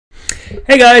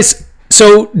Hey guys,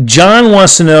 so John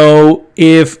wants to know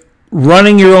if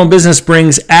running your own business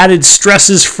brings added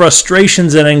stresses,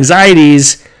 frustrations, and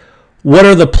anxieties. What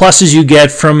are the pluses you get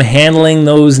from handling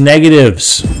those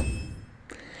negatives?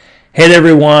 Hey there,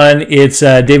 everyone. It's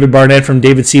David Barnett from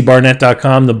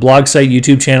davidcbarnett.com, the blog site,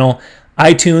 YouTube channel,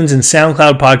 iTunes, and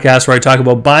SoundCloud podcast where I talk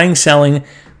about buying, selling,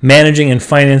 managing, and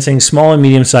financing small and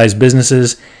medium-sized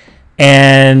businesses.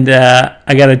 And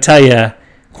I got to tell you,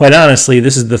 quite honestly,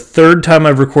 this is the third time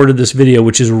I've recorded this video,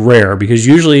 which is rare because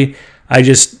usually I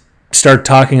just start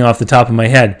talking off the top of my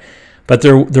head. But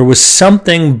there was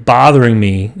something bothering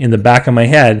me in the back of my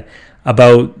head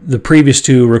about the previous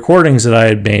two recordings that I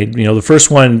had made. You know, the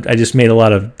first one, I just made a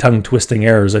lot of tongue-twisting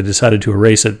errors. I decided to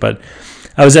erase it. But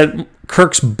I was at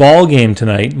Kirk's ball game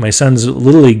tonight, my son's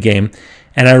Little League game,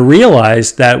 and I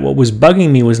realized that what was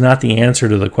bugging me was not the answer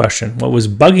to the question. What was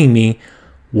bugging me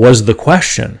was the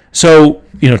question. So,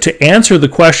 you know, to answer the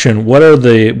question, what are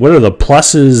the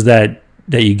pluses that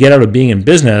you get out of being in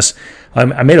business?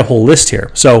 I made a whole list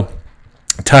here. So,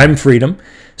 time freedom.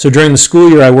 So during the school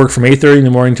year, I work from 8:30 in the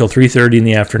morning till 3:30 in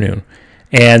the afternoon.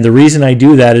 And the reason I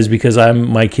do that is because I'm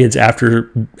my kids'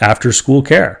 after school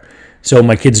care. So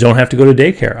my kids don't have to go to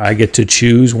daycare. I get to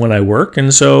choose when I work,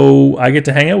 and so I get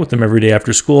to hang out with them every day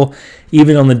after school,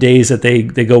 even on the days that they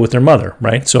go with their mother,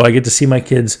 right? So I get to see my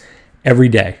kids every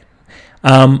day.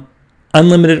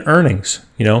 Unlimited earnings.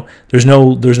 You know, there's no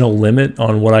limit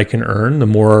on what I can earn. The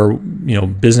more, you know,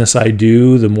 business I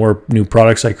do, the more new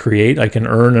products I create, I can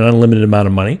earn an unlimited amount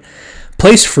of money.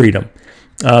 Place freedom.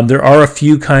 There are a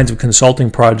few kinds of consulting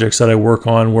projects that I work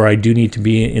on where I do need to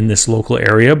be in this local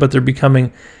area, but they're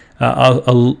becoming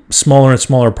a smaller and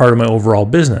smaller part of my overall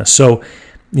business. So,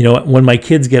 you know, when my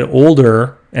kids get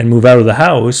older and move out of the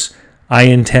house, I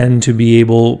intend to be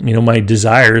able, you know, my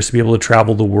desire is to be able to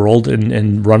travel the world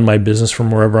and run my business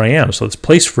from wherever I am. So it's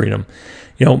place freedom.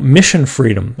 You know, mission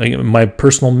freedom. My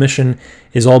personal mission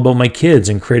is all about my kids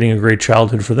and creating a great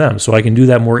childhood for them. So I can do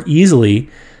that more easily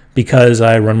because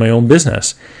I run my own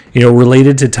business. You know,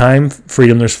 related to time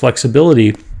freedom, there's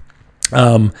flexibility.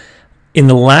 In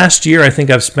the last year, I think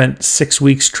I've spent 6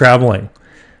 weeks traveling.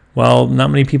 Well, not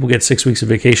many people get 6 weeks of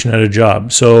vacation at a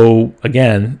job. So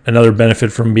again, another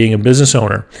benefit from being a business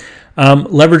owner.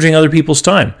 Leveraging other people's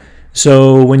time.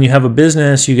 So when you have a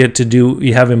business,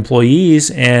 you have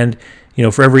employees, and you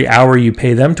know, for every hour you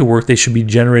pay them to work, they should be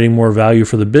generating more value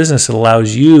for the business. It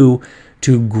allows you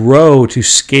to grow, to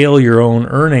scale your own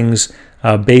earnings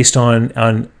based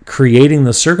on creating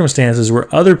the circumstances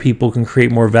where other people can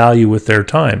create more value with their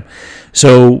time.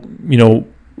 So, you know,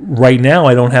 right now,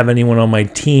 I don't have anyone on my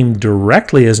team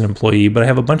directly as an employee, but I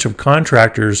have a bunch of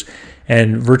contractors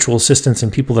and virtual assistants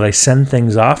and people that I send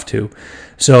things off to.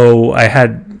 So I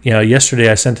had, you know, yesterday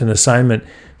I sent an assignment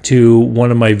to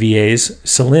one of my VAs,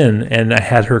 Celine, and I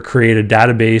had her create a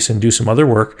database and do some other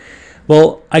work.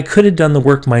 Well, I could have done the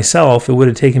work myself. It would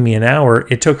have taken me an hour.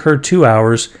 It took her 2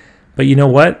 hours. But you know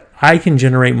what? I can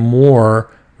generate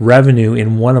more revenue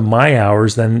in one of my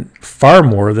hours far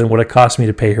more than what it cost me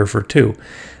to pay her for 2.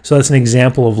 So that's an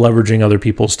example of leveraging other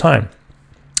people's time.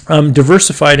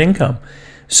 Diversified income.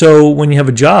 So when you have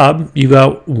a job, you've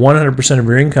got 100% of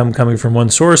your income coming from one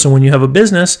source. And when you have a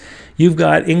business, you've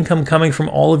got income coming from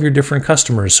all of your different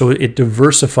customers. So it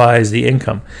diversifies the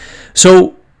income.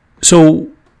 So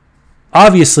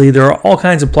obviously there are all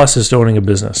kinds of pluses to owning a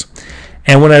business.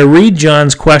 And when I read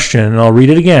John's question, and I'll read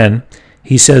it again,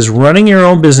 he says, running your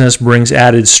own business brings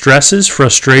added stresses,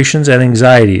 frustrations, and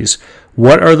anxieties.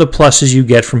 What are the pluses you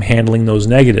get from handling those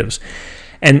negatives?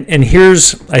 And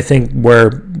here's, I think,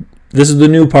 where this is the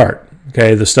new part,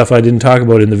 okay, the stuff I didn't talk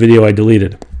about in the video I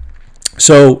deleted.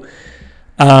 So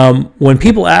when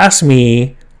people ask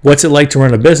me, what's it like to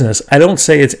run a business, I don't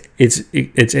say it's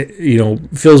you know,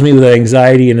 fills me with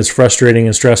anxiety and it's frustrating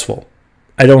and stressful.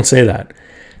 I don't say that.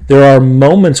 There are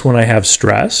moments when I have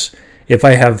stress. If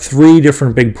I have 3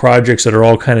 different big projects that are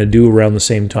all kind of due around the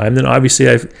same time, then obviously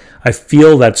I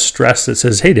feel that stress that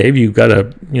says, hey, Dave, you've got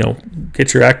to, you know,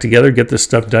 get your act together, get this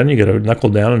stuff done. You got to knuckle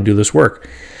down and do this work.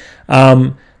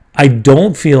 I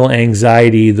don't feel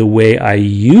anxiety the way I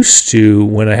used to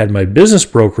when I had my business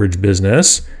brokerage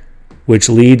business, which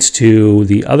leads to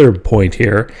the other point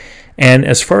here. And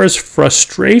as far as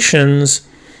frustrations,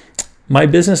 my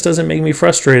business doesn't make me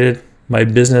frustrated. My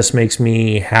business makes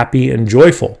me happy and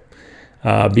joyful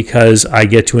because I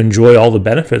get to enjoy all the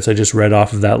benefits I just read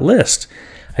off of that list.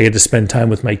 I get to spend time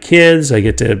with my kids. I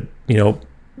get to, you know,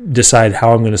 decide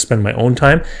how I'm going to spend my own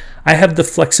time. I have the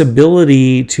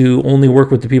flexibility to only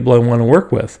work with the people I want to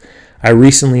work with. I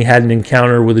recently had an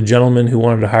encounter with a gentleman who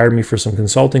wanted to hire me for some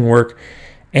consulting work,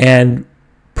 and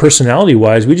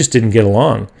personality-wise, we just didn't get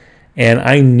along. And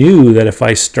I knew that if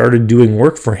I started doing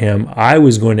work for him, I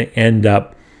was going to end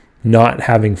up not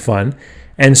having fun.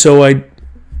 And so I,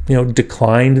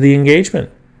 declined the engagement,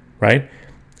 right?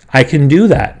 I can do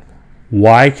that.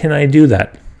 Why can I do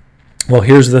that? Well,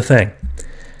 here's the thing.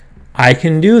 I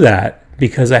can do that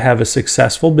because I have a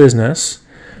successful business,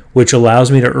 which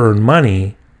allows me to earn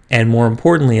money, and more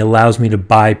importantly, allows me to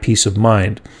buy peace of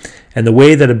mind. And the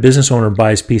way that a business owner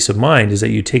buys peace of mind is that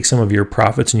you take some of your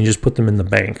profits and you just put them in the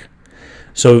bank.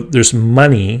 So there's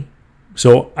money.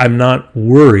 So I'm not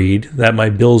worried that my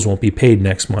bills won't be paid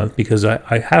next month because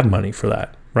I have money for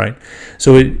that, right?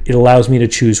 So it allows me to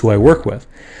choose who I work with.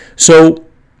 So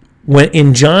when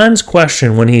in John's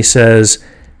question, when he says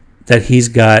that he's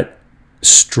got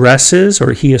stresses,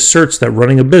 or he asserts that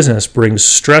running a business brings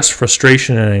stress,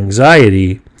 frustration, and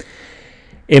anxiety,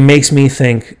 it makes me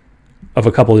think of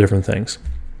a couple of different things.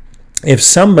 If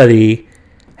somebody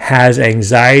has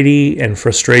anxiety and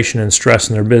frustration and stress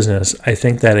in their business, I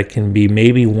think that it can be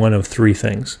maybe one of three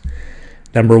things.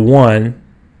 Number one,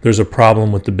 there's a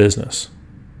problem with the business.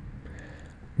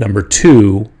 Number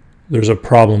two, there's a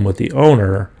problem with the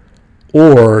owner.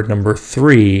 Or number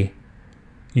three,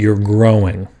 you're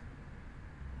growing.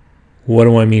 What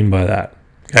do I mean by that?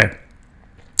 Okay.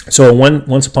 So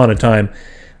once upon a time,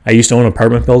 I used to own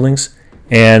apartment buildings,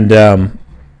 and I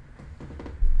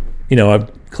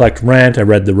collect rent. I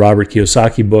read the Robert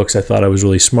Kiyosaki books. I thought I was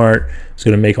really smart. I was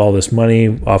going to make all this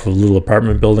money off of little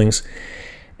apartment buildings.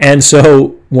 And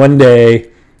so one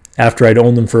day, after I'd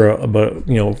owned them for a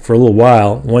little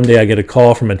while, one day I get a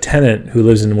call from a tenant who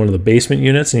lives in one of the basement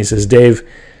units, and he says, "Dave,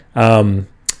 I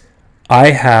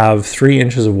have 3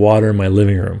 inches of water in my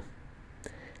living room."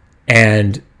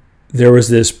 And there was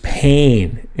this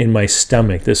pain in my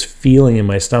stomach, this feeling in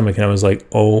my stomach, and I was like,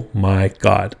 oh my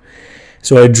God.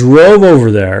 So I drove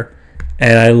over there,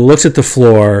 and I looked at the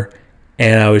floor,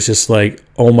 and I was just like,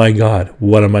 oh my God,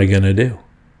 what am I going to do,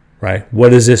 right? What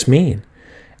does this mean?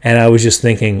 And I was just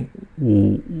thinking,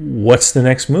 what's the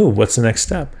next move? What's the next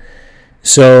step?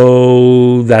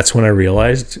 So that's when I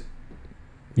realized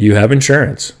you have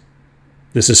insurance.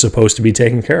 This is supposed to be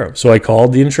taken care of. So I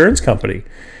called the insurance company,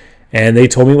 and they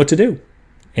told me what to do.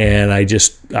 And I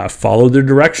just followed their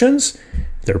directions.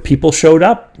 Their people showed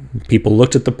up. People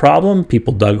looked at the problem.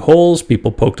 People dug holes.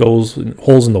 People poked holes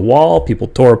in the wall. People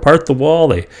tore apart the wall.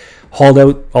 They hauled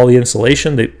out all the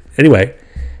insulation. Anyway,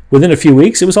 within a few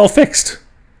weeks, it was all fixed.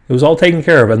 It was all taken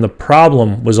care of. And the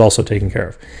problem was also taken care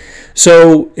of.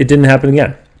 So it didn't happen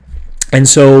again. And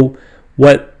so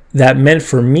what that meant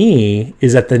for me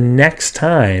is that the next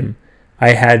time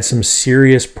I had some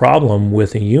serious problem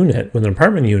with with an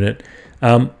apartment unit,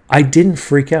 I didn't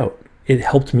freak out. It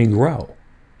helped me grow.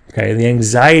 Okay, the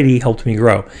anxiety helped me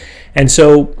grow. And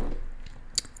so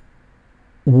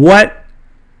what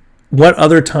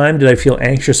other time did I feel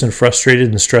anxious and frustrated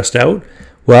and stressed out?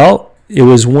 Well, it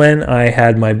was when I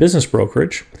had my business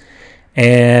brokerage,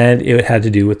 and it had to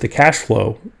do with the cash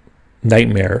flow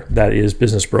nightmare that is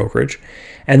business brokerage.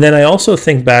 And then I also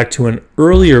think back to an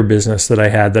earlier business that I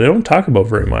had that I don't talk about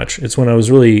very much. It's when I was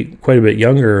really quite a bit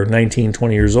younger, 19,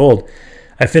 20 years old.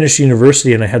 I finished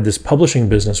university, and I had this publishing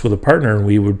business with a partner, and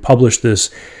we would publish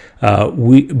this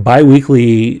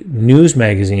bi-weekly news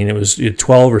magazine. It was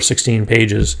 12 or 16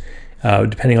 pages,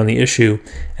 depending on the issue,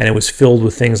 and it was filled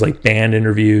with things like band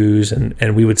interviews,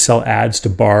 and we would sell ads to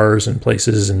bars and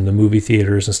places and the movie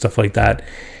theaters and stuff like that.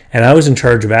 And I was in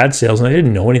charge of ad sales, and I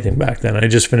didn't know anything back then. I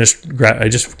just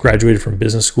graduated from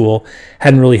business school,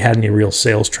 hadn't really had any real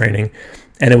sales training,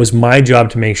 and it was my job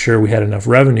to make sure we had enough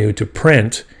revenue to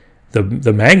print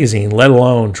the magazine, let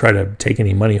alone try to take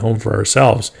any money home for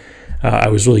ourselves. I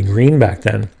was really green back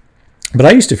then, but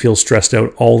I used to feel stressed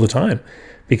out all the time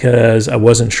because I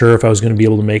wasn't sure if I was going to be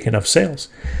able to make enough sales.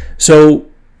 So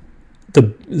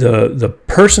the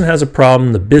person has a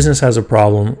problem, the business has a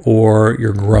problem, or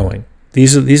you're growing.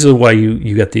 These are why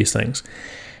you get these things.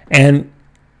 And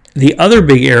the other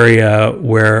big area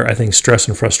where I think stress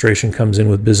and frustration comes in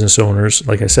with business owners,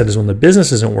 like I said, is when the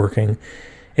business isn't working.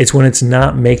 It's when it's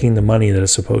not making the money that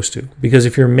it's supposed to. Because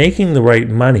if you're making the right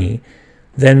money,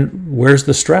 then where's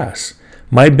the stress?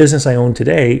 My business I own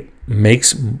today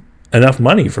makes enough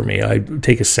money for me. I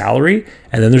take a salary,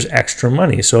 and then there's extra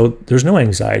money. So there's no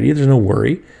anxiety, there's no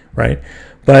worry, right?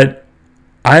 But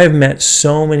I have met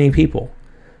so many people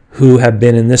who have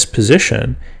been in this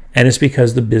position, and it's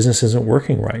because the business isn't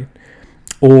working right,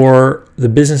 or the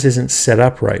business isn't set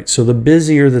up right. So the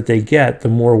busier that they get, the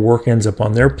more work ends up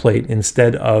on their plate,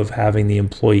 instead of having the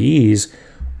employees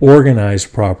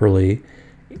organized properly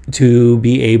to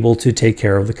be able to take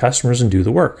care of the customers and do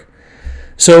the work.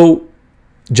 So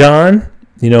John,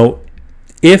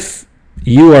 if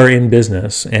you are in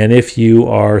business and if you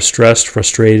are stressed,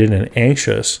 frustrated, and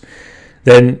anxious,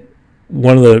 then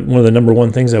one of the number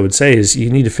one things I would say is you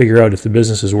need to figure out if the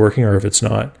business is working or if it's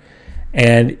not.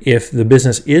 And if the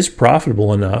business is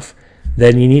profitable enough,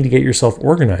 then you need to get yourself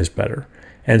organized better.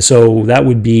 And so that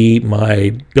would be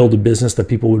my Build a Business That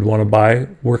People Would Want to Buy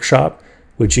workshop,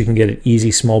 which you can get at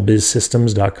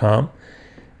easysmallbizsystems.com.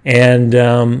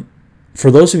 And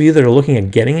for those of you that are looking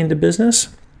at getting into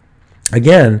business,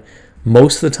 again,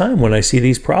 most of the time when I see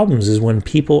these problems is when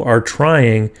people are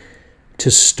trying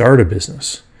to start a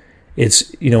business.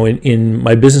 It's, in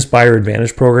my Business Buyer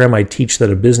Advantage program, I teach that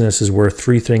a business is where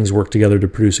three things work together to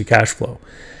produce a cash flow.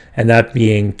 And that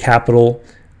being capital,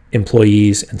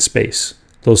 employees, and space.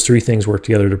 Those three things work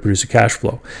together to produce a cash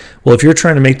flow. Well, if you're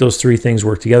trying to make those three things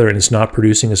work together and it's not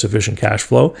producing a sufficient cash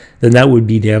flow, then that would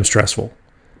be damn stressful.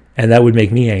 And that would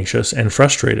make me anxious and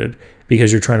frustrated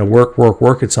because you're trying to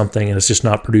work at something and it's just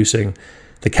not producing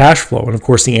the cash flow. And of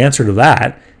course, the answer to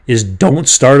that is don't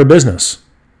start a business.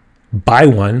 Buy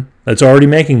one that's already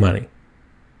making money,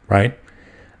 right?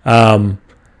 I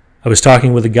was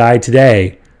talking with a guy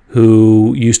today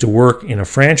who used to work in a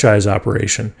franchise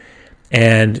operation,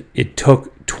 and it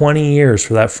took 20 years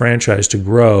for that franchise to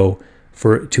grow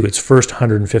to its first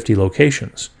 150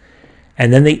 locations.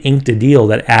 And then they inked a deal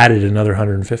that added another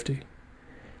 150.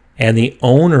 And the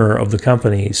owner of the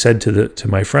company said to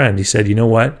my friend, he said, you know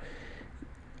what?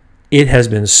 It has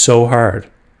been so hard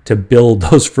to build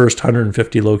those first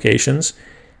 150 locations,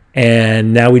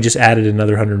 and now we just added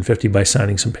another 150 by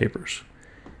signing some papers.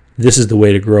 This is the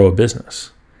way to grow a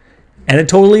business. And it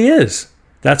totally is.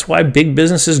 That's why big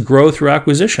businesses grow through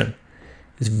acquisition.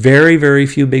 It's very, very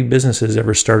few big businesses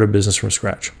ever start a business from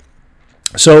scratch.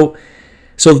 So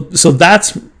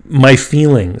that's my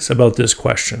feelings about this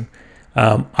question.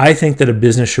 I think that a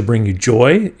business should bring you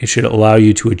joy. It should allow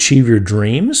you to achieve your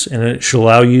dreams, and it should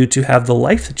allow you to have the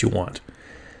life that you want.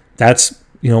 That's,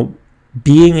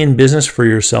 being in business for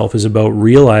yourself is about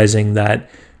realizing that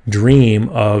dream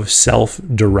of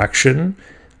self-direction,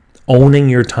 owning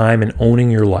your time and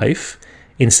owning your life.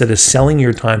 Instead of selling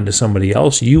your time to somebody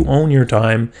else, you own your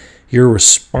time, you're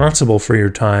responsible for your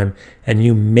time, and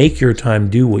you make your time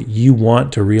do what you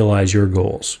want to realize your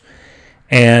goals.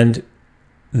 And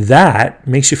that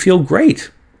makes you feel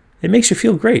great. It makes you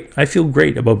feel great. I feel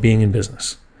great about being in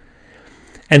business.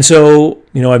 And so,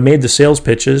 I've made the sales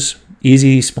pitches,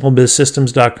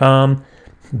 easysmallbizsystems.com,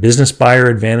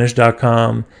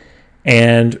 businessbuyeradvantage.com.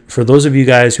 And for those of you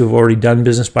guys who have already done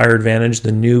Business Buyer Advantage,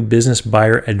 the new Business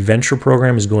Buyer Adventure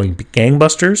program is going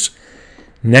gangbusters.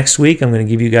 Next week, I'm going to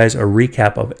give you guys a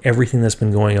recap of everything that's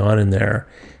been going on in there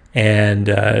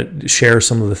and share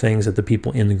some of the things that the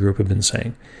people in the group have been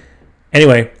saying.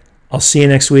 Anyway, I'll see you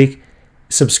next week.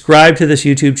 Subscribe to this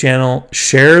YouTube channel,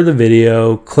 share the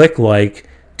video, click like,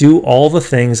 do all the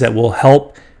things that will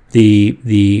help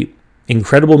the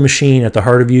incredible machine at the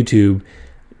heart of YouTube.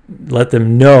 Let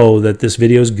them know that this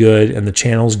video is good and the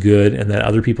channel's good and that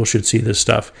other people should see this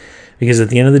stuff. Because at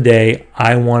the end of the day,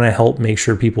 I want to help make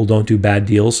sure people don't do bad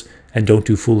deals and don't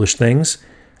do foolish things,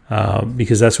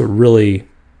 because that's what really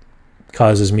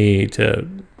causes me to,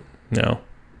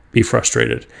 be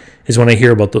frustrated, is when I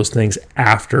hear about those things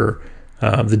after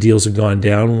the deals have gone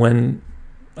down when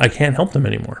I can't help them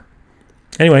anymore.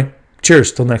 Anyway,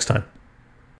 cheers. Till next time.